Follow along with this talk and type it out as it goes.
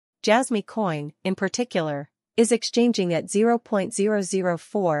Jasmy coin, in particular, is exchanging at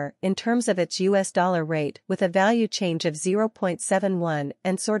 0.004 in terms of its US dollar rate with a value change of 0.71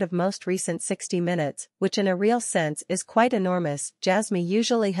 and sort of most recent 60 minutes, which in a real sense is quite enormous. Jasmy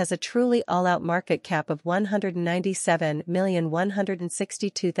usually has a truly all-out market cap of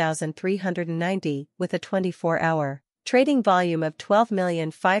 197,162,390 with a 24-hour trading volume of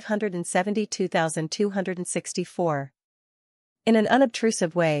 12,572,264. In an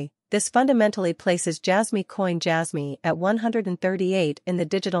unobtrusive way, this fundamentally places Jasmy coin Jasmy at 138 in the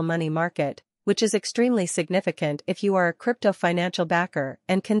digital money market, which is extremely significant if you are a crypto financial backer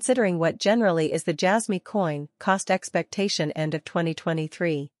and considering what generally is the Jasmy coin cost expectation end of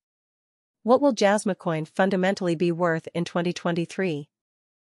 2023. What will Jasmy coin fundamentally be worth in 2023?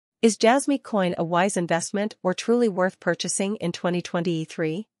 Is Jasmy coin a wise investment or truly worth purchasing in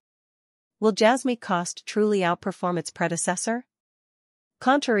 2023? Will Jasmy cost truly outperform its predecessor?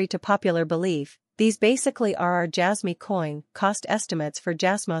 Contrary to popular belief, these basically are our Jasmy coin cost estimates for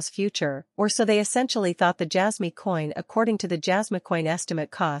Jasmy's future, or so they essentially thought the Jasmy coin according to the Jasmy coin estimate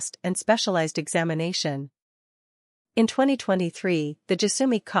cost and specialized examination. In 2023, the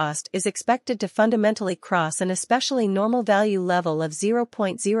Jasmy cost is expected to fundamentally cross an especially normal value level of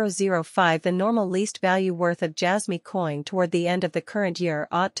 0.005. The normal least value worth of Jasmy coin toward the end of the current year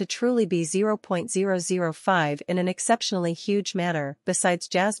ought to truly be 0.005 in an exceptionally huge manner. Besides,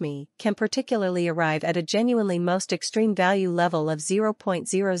 Jasmy can particularly arrive at a genuinely most extreme value level of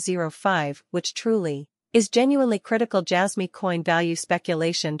 0.005, which truly is genuinely critical. Jasmy coin value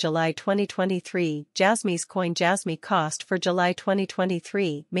speculation July 2023. Jasmy's coin Jasmy cost for July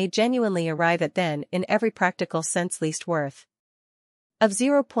 2023 may genuinely arrive at then in every practical sense least worth of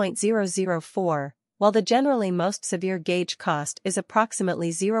 0.004, while the generally most severe gauge cost is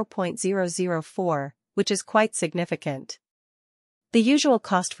approximately 0.004, which is quite significant. The usual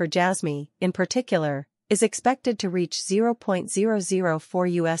cost for Jasmy, in particular, is expected to reach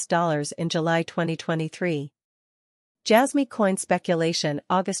 $0.004 US in July 2023. Jasmy coin speculation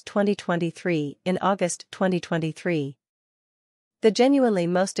August 2023. In August 2023, the genuinely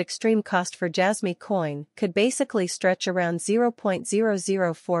most extreme cost for Jasmy coin could basically stretch around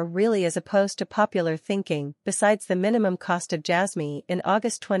 0.004 really, as opposed to popular thinking. Besides, the minimum cost of Jasmy in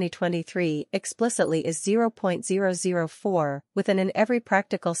August 2023 explicitly is 0.004, with an in every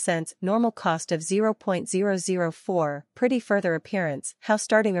practical sense normal cost of 0.004. Pretty further appearance, how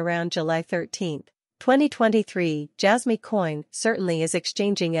starting around July 13, 2023, Jasmy coin certainly is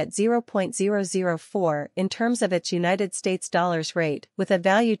exchanging at 0.004 in terms of its United States dollars rate, with a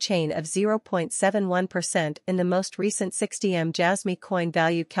value chain of 0.71% in the most recent 60M Jasmy coin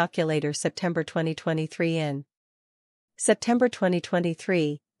value calculator September 2023. In September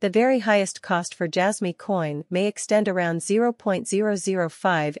 2023, the very highest cost for Jasmy coin may extend around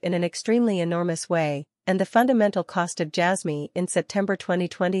 0.005 in an extremely enormous way, and the fundamental cost of Jasmy in September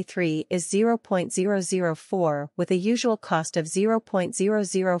 2023 is 0.004, with a usual cost of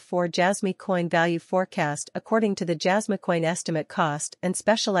 0.004. Jasmy coin value forecast according to the Jasmy coin estimate cost and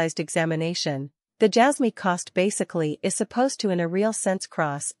specialized examination. The Jasmy cost basically is supposed to in a real sense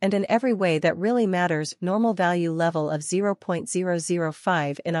cross and in every way that really matters normal value level of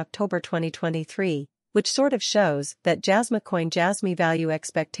 0.005 in October 2023, which sort of shows that Jasmy coin Jasmy value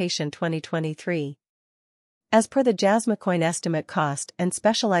expectation 2023. As per the Jasmy coin estimate cost and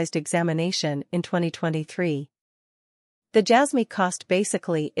specialized examination in 2023, the Jasmy cost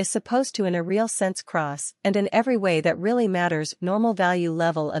basically is supposed to in a real sense cross and in every way that really matters normal value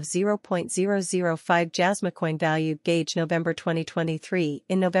level of 0.005. Jasmy coin value gauge November 2023.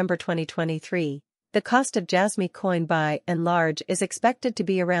 In November 2023, the cost of Jasmy coin by and large is expected to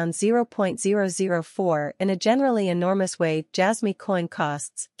be around 0.004 in a generally enormous way. Jasmy coin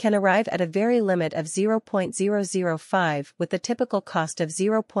costs can arrive at a very limit of 0.005, with the typical cost of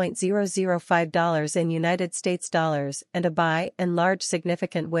 $0.005 in United States dollars and a by and large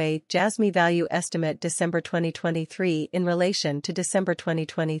significant way. Jasmy value estimate December 2023 in relation to December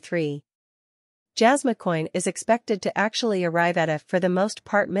 2023. Jasmy coin is expected to actually arrive at a, for the most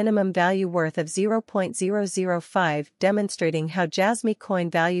part, minimum value worth of 0.005, demonstrating how Jasmy coin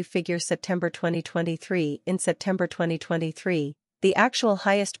value figures September 2023. In September 2023, the actual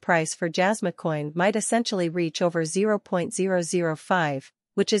highest price for Jasmy coin might essentially reach over 0.005,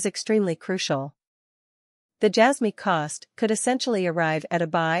 which is extremely crucial. The Jasmy cost could essentially arrive at a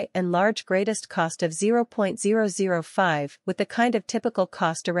buy and large greatest cost of 0.005 with the kind of typical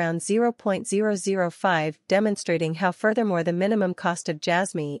cost around 0.005, demonstrating how furthermore the minimum cost of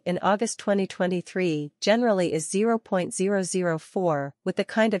Jasmy in August 2023 generally is 0.004 with the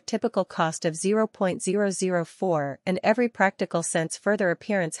kind of typical cost of 0.004 and every practical sense further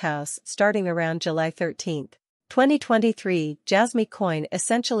appearance house starting around July 13. 2023, Jasmy coin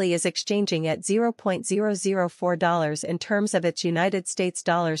essentially is exchanging at $0.004 in terms of its United States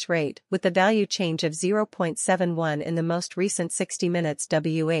dollars rate, with the value change of 0.71 in the most recent 60 minutes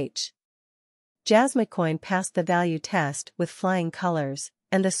WH. Jasmy coin passed the value test with flying colors,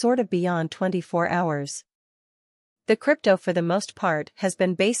 and the sort of beyond 24 hours. The crypto for the most part has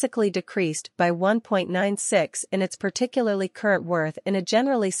been basically decreased by 1.96 in its particularly current worth in a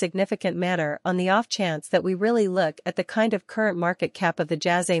generally significant manner on the off chance that we really look at the kind of current market cap of the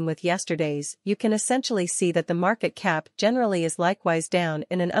Jasmy with yesterday's, you can essentially see that the market cap generally is likewise down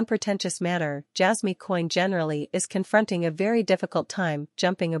in an unpretentious manner. Jasmy coin generally is confronting a very difficult time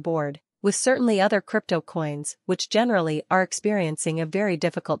jumping aboard, with certainly other crypto coins which generally are experiencing a very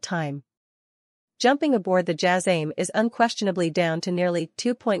difficult time. Jumping aboard the Jasmy is unquestionably down to nearly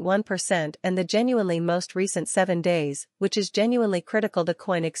 2.1% and the genuinely most recent 7 days, which is genuinely critical to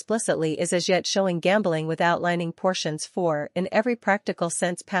coin explicitly is as yet showing gambling with outlining portions for in every practical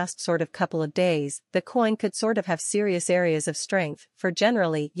sense past sort of couple of days, the coin could sort of have serious areas of strength for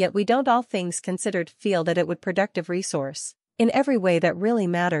generally yet we don't all things considered feel that it would productive resource. In every way that really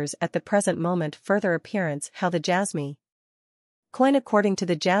matters at the present moment further appearance how the Jasmy coin according to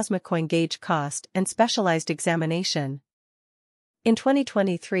the Jasmy coin gauge cost and specialized examination. In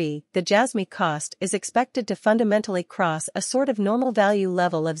 2023, the Jasmy cost is expected to fundamentally cross a sort of normal value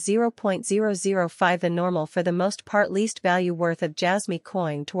level of 0.005. The normal for the most part least value worth of Jasmy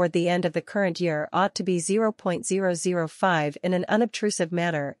coin toward the end of the current year ought to be 0.005 in an unobtrusive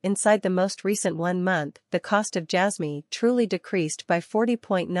manner. Inside the most recent 1 month, the cost of Jasmy truly decreased by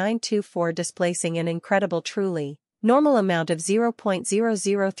 40.924, displacing an incredible truly normal amount of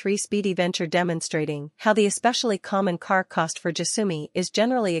 0.003 speedy venture, demonstrating how the especially common car cost for Jasmy is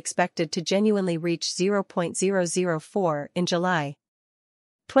generally expected to genuinely reach 0.004 in July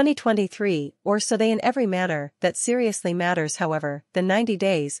 2023, or so they in every manner that seriously matters. However, the 90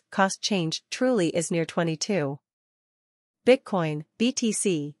 days cost change truly is near 22. Bitcoin,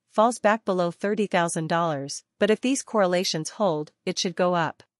 BTC, falls back below $30,000, but if these correlations hold, it should go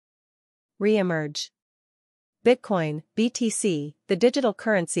up. Re-emerge. Bitcoin, BTC, the digital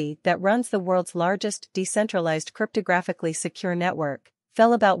currency that runs the world's largest decentralized cryptographically secure network,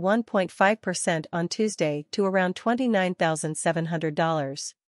 fell about 1.5% on Tuesday to around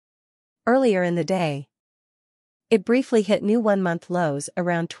 $29,700. Earlier in the day, it briefly hit new 1-month lows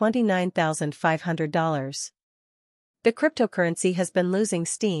around $29,500. The cryptocurrency has been losing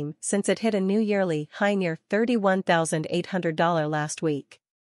steam since it hit a new yearly high near $31,800 last week.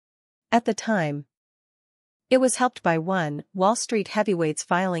 At the time, it was helped by 1. Wall Street heavyweights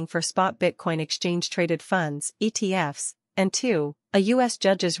filing for spot Bitcoin exchange-traded funds (ETFs), and 2. A U.S.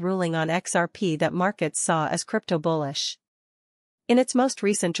 judge's ruling on XRP that markets saw as crypto bullish. In its most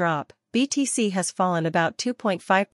recent drop, BTC has fallen about 2.5%